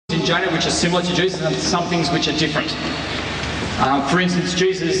Jonah which are similar to Jesus and some things which are different. For instance,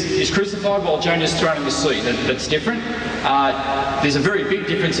 Jesus is crucified while Jonah is thrown in the sea. That's different. There's a very big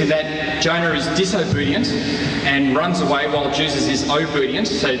difference in that Jonah is disobedient and runs away while Jesus is obedient,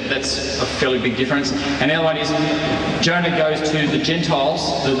 so that's a fairly big difference. And the other one is Jonah goes to the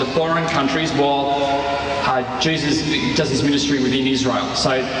Gentiles, the foreign countries, while Jesus does his ministry within Israel.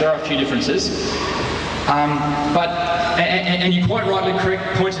 So there are a few differences. And you quite rightly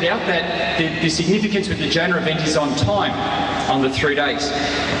pointed out that the significance with the Jonah event is on time, on the 3 days.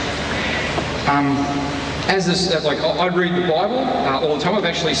 I read the Bible all the time. I've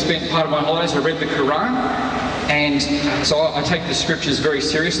actually spent part of my holidays, I read the Quran, and so I take the scriptures very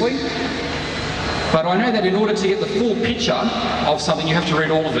seriously. But I know that in order to get the full picture of something, you have to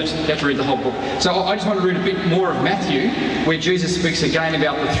read all of it. You have to read the whole book. So I just want to read a bit more of Matthew, where Jesus speaks again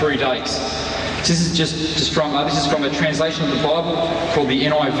about the 3 days. This is from a translation of the Bible called the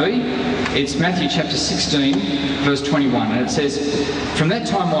NIV. It's Matthew chapter 16, verse 21, and it says, "From that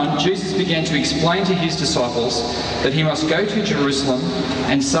time on, Jesus began to explain to his disciples that he must go to Jerusalem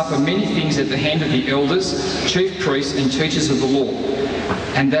and suffer many things at the hand of the elders, chief priests, and teachers of the law,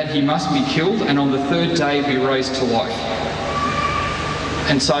 and that he must be killed and on the 3rd day be raised to life."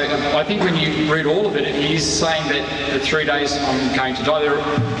 And so I think when you read all of it, it is saying that the 3 days I'm going to die.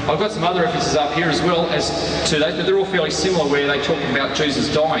 I've got some other references up here as well as to those, but they're all fairly similar where they talk about Jesus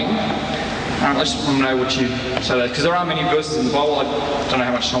dying. I just want to know what you say that, because there are many verses in the Bible, I don't know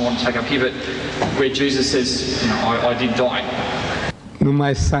how much time I want to take up here, but where Jesus says, I did die.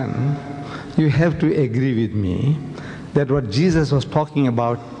 My son, you have to agree with me that what Jesus was talking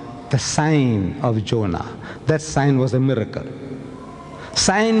about, the sign of Jonah, that sign was a miracle.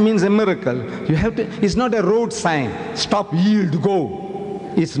 Sign means a miracle. You have to. It's not a road sign. Stop, yield,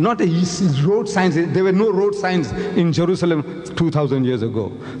 go. It's not a road signs. There were no road signs in Jerusalem 2,000 years ago.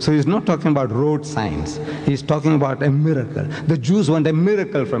 So he's not talking about road signs. He's talking about a miracle. The Jews want a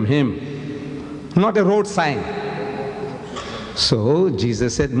miracle from him, not a road sign. So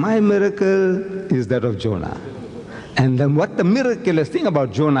Jesus said, my miracle is that of Jonah. And then what the miraculous thing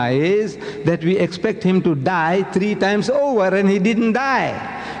about Jonah is that we expect him to die 3 times over, and he didn't die.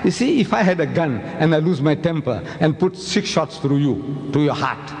 You see, if I had a gun and I lose my temper and put 6 shots through you, to your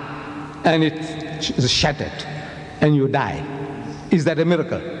heart, and it's shattered, and you die, is that a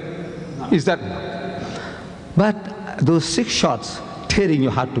miracle? Is that? But those 6 shots tearing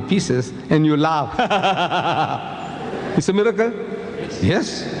your heart to pieces, and you laugh. It's a miracle?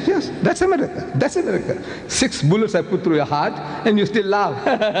 Yes, yes, that's a miracle. That's a miracle. 6 bullets I put through your heart and you still laugh.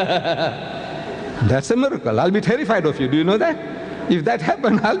 That's a miracle. I'll be terrified of you. Do you know that? If that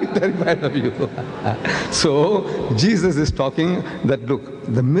happened, I'll be terrified of you. So Jesus is talking that, look,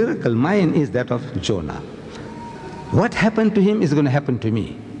 the miracle mine is that of Jonah. What happened to him is going to happen to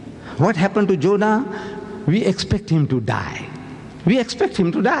me. What happened to Jonah? We expect him to die. We expect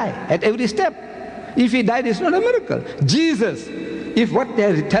him to die at every step. If he died, it's not a miracle. Jesus, if what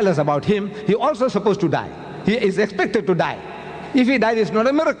they tell us about him, he also supposed to die. He is expected to die. If he died, it's not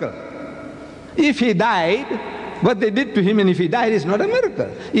a miracle. If he died, what they did to him, and if he died, it's not a miracle.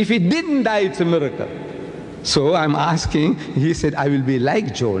 If he didn't die, it's a miracle. So I'm asking, he said, I will be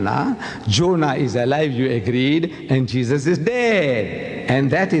like Jonah. Jonah is alive, you agreed, and Jesus is dead.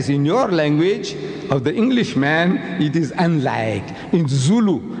 And that is in your language of the Englishman, it is unlike. In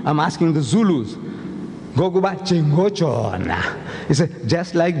Zulu, I'm asking the Zulus, Goguba Jengo Jonah. He said,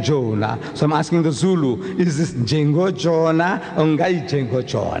 just like Jonah. So I'm asking the Zulu, is this Jengo Jonah or Ngai Jengo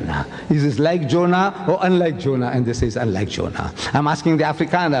Jonah? Is this like Jonah or unlike Jonah? And they say it's unlike Jonah. I'm asking the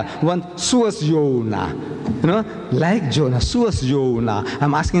Afrikaner, one Suas Jonah. You know, like Jonah, Suas Jonah.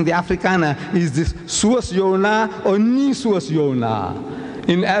 I'm asking the Afrikaner, is this Suas Jonah or Ni Suas Jonah?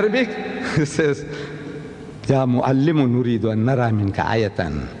 In Arabic, it says, يا معلم نريد أن نرى منك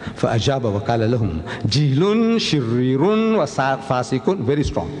آية فأجاب وقال لهم جيل شرير وفاسق. Very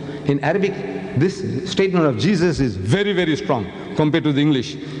strong. In Arabic, this statement of Jesus is very, very strong compared to the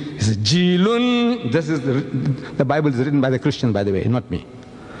English. It says جيل. This is the Bible is written by the Christian, by the way, not me.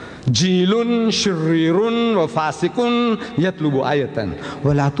 جيل شرير وفاسق يطلب آية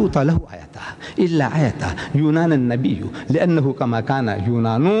ولا توطى له آية إلا آية يونان النبي لأنه كما كان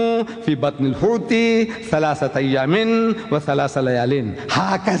يونان في بطن الحوت 3 أيام و3 ليال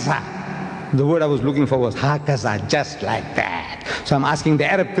هكذا. The word I was looking for was hakaza, just like that. So I'm asking the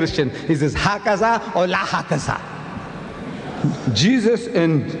Arab Christian, is this hakaza or la hakaza? Jesus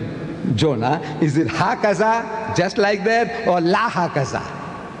and Jonah, is it hakaza, just like that, or la hakaza?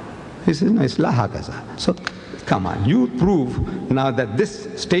 He says, no, it's la hakaza. So, come on, you prove now that this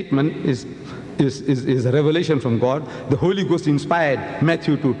statement is a revelation from God. The Holy Ghost inspired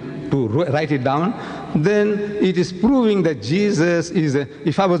Matthew to to write it down, then it is proving that Jesus is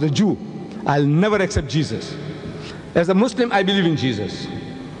if I was a Jew, I'll never accept Jesus. As a Muslim, I believe in Jesus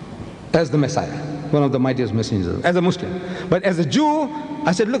as the Messiah, one of the mightiest messengers, as a Muslim. But as a Jew,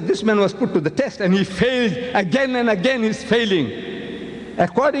 I said, look, this man was put to the test and he failed again and again. He's failing.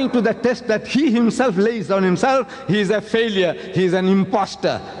 According to the test that he himself lays on himself, he is a failure, he is an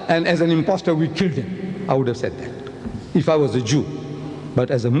imposter, and as an imposter we killed him. I would have said that if I was a Jew. But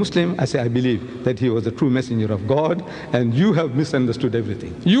as a Muslim, I say I believe that he was a true messenger of God, and you have misunderstood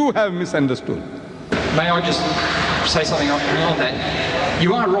everything. You have misunderstood. May I just say something on that?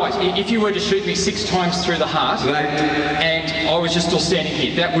 You are right. If you were to shoot me 6 times through the heart, right, and I was just still standing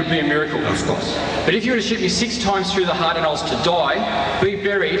here, that would be a miracle. Of course. But if you were to shoot me 6 times through the heart and I was to die, be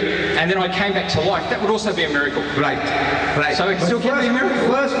buried, and then I came back to life, that would also be a miracle. Right, right. So it still can be a miracle.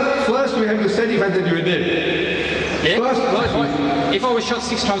 First we have to certify that you were dead. Yeah? Well, if I was shot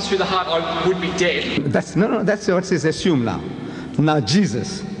 6 times through the heart, I would be dead. That's what is assumed now. Now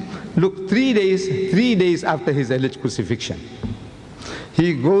Jesus, look, 3 days after his alleged crucifixion,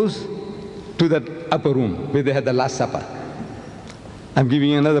 he goes to that upper room where they had the Last Supper. I'm giving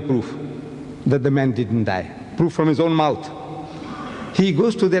you another proof that the man didn't die. Proof from his own mouth. He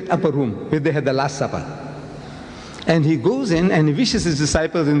goes to that upper room where they had the Last Supper. And he goes in and he wishes his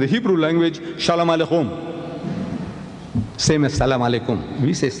disciples in the Hebrew language, Shalom Aleichem. Same as Salam Alaikum.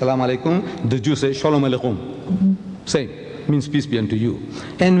 We say Salam Alaikum, the Jews say Shalom Aleichem. Same, means peace be unto you.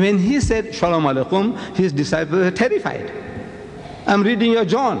 And when he said Shalom Aleichem, his disciples were terrified. I'm reading your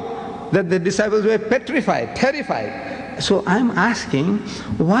John, that the disciples were petrified, terrified. So I'm asking,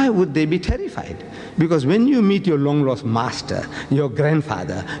 why would they be terrified? Because when you meet your long-lost master, your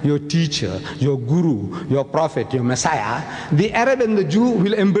grandfather, your teacher, your guru, your prophet, your Messiah, the Arab and the Jew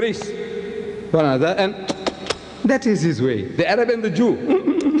will embrace one another, and that is his way, the Arab and the Jew.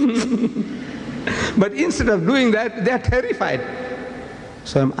 But instead of doing that, they are terrified.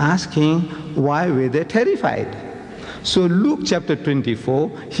 So I'm asking, why were they terrified? So Luke chapter 24,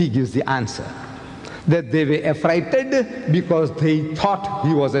 he gives the answer. That they were affrighted because they thought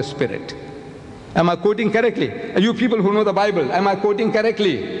he was a spirit. Am I quoting correctly? You people who know the Bible, am I quoting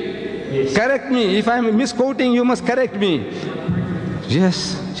correctly? Yes. Correct me. If I'm misquoting, you must correct me.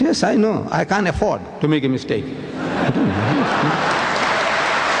 Yes, I know. I can't afford to make a mistake. I don't know.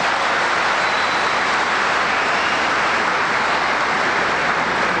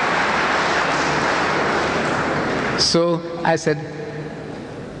 So I said,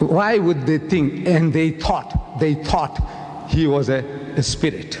 why would they think? And they thought he was a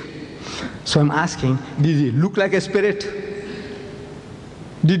spirit. So I'm asking, did he look like a spirit?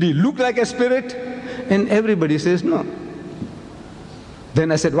 Did he look like a spirit? And everybody says no.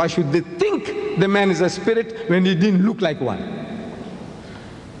 Then I said, why should they think the man is a spirit when he didn't look like one?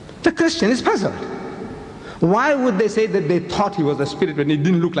 The Christian is puzzled. Why would they say that they thought he was a spirit when he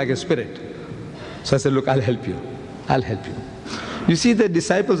didn't look like a spirit? So I said, look, I'll help you. I'll help you. You see, the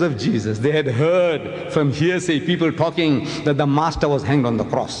disciples of Jesus, they had heard from hearsay people talking that the master was hanged on the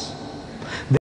cross.